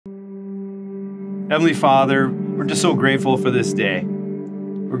Heavenly Father, we're just so grateful for this day.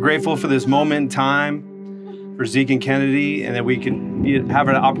 We're grateful for this moment in time, for Zeke and Kennedy, and that we can have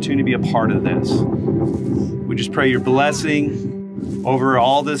an opportunity to be a part of this. We just pray your blessing over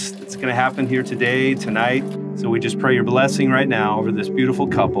all this that's going to happen here today, tonight. So we just pray your blessing right now over this beautiful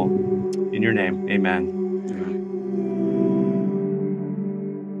couple. In your name, amen.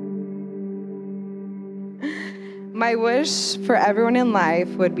 My wish for everyone in life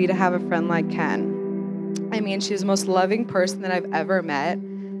would be to have a friend like Ken. I mean, she's the most loving person that I've ever met.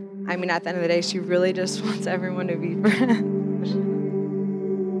 I mean, at the end of the day, she really just wants everyone to be friends.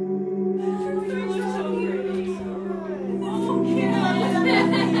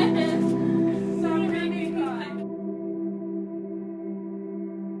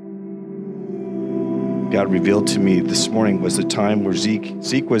 God revealed to me this morning was the time where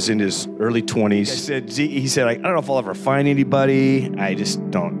Zeke was in his early 20s. He said, I don't know if I'll ever find anybody. I just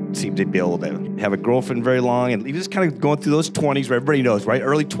don't seem to be able to have a girlfriend very long. And he was kind of going through those 20s where everybody knows, right?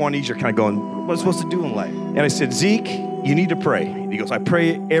 Early 20s, you're kind of going, what am I supposed to do in life? And I said, Zeke, you need to pray. He goes, I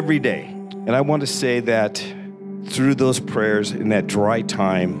pray every day. And I want to say that through those prayers in that dry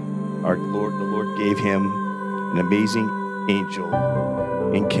time, the Lord gave him an amazing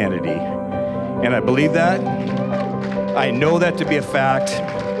angel in Kennedy. And I believe that. I know that to be a fact.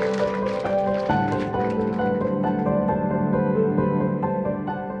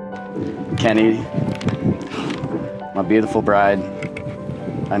 Kenny, my beautiful bride.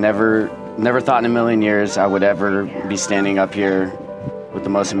 I never thought in a million years I would ever be standing up here with the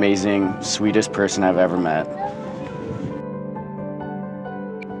most amazing, sweetest person I've ever met.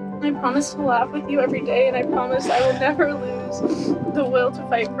 I promise to laugh with you every day, and I promise I will never lose the will to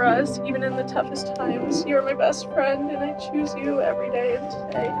fight for us, even in the toughest times. You're my best friend, and I choose you every day and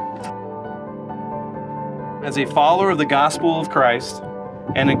today. As a follower of the gospel of Christ,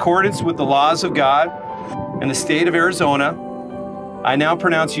 and in accordance with the laws of God and the state of Arizona, I now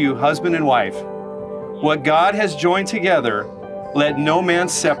pronounce you husband and wife. What God has joined together, let no man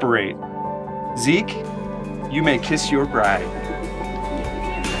separate. Zeke, you may kiss your bride.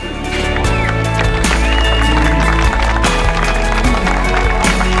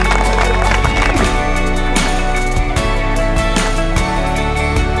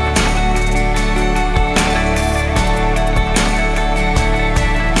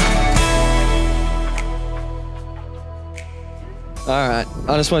 All right,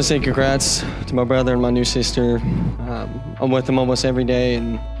 I just want to say congrats to my brother and my new sister. I'm with them almost every day,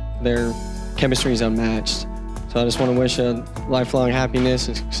 and their chemistry is unmatched. So I just want to wish a lifelong happiness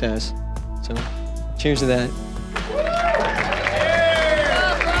and success. So cheers to that.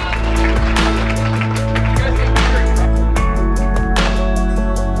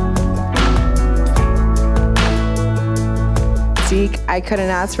 Zeke, I couldn't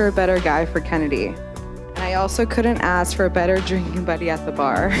ask for a better guy for Kennedy. I also couldn't ask for a better drinking buddy at the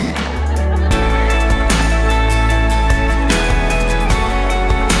bar.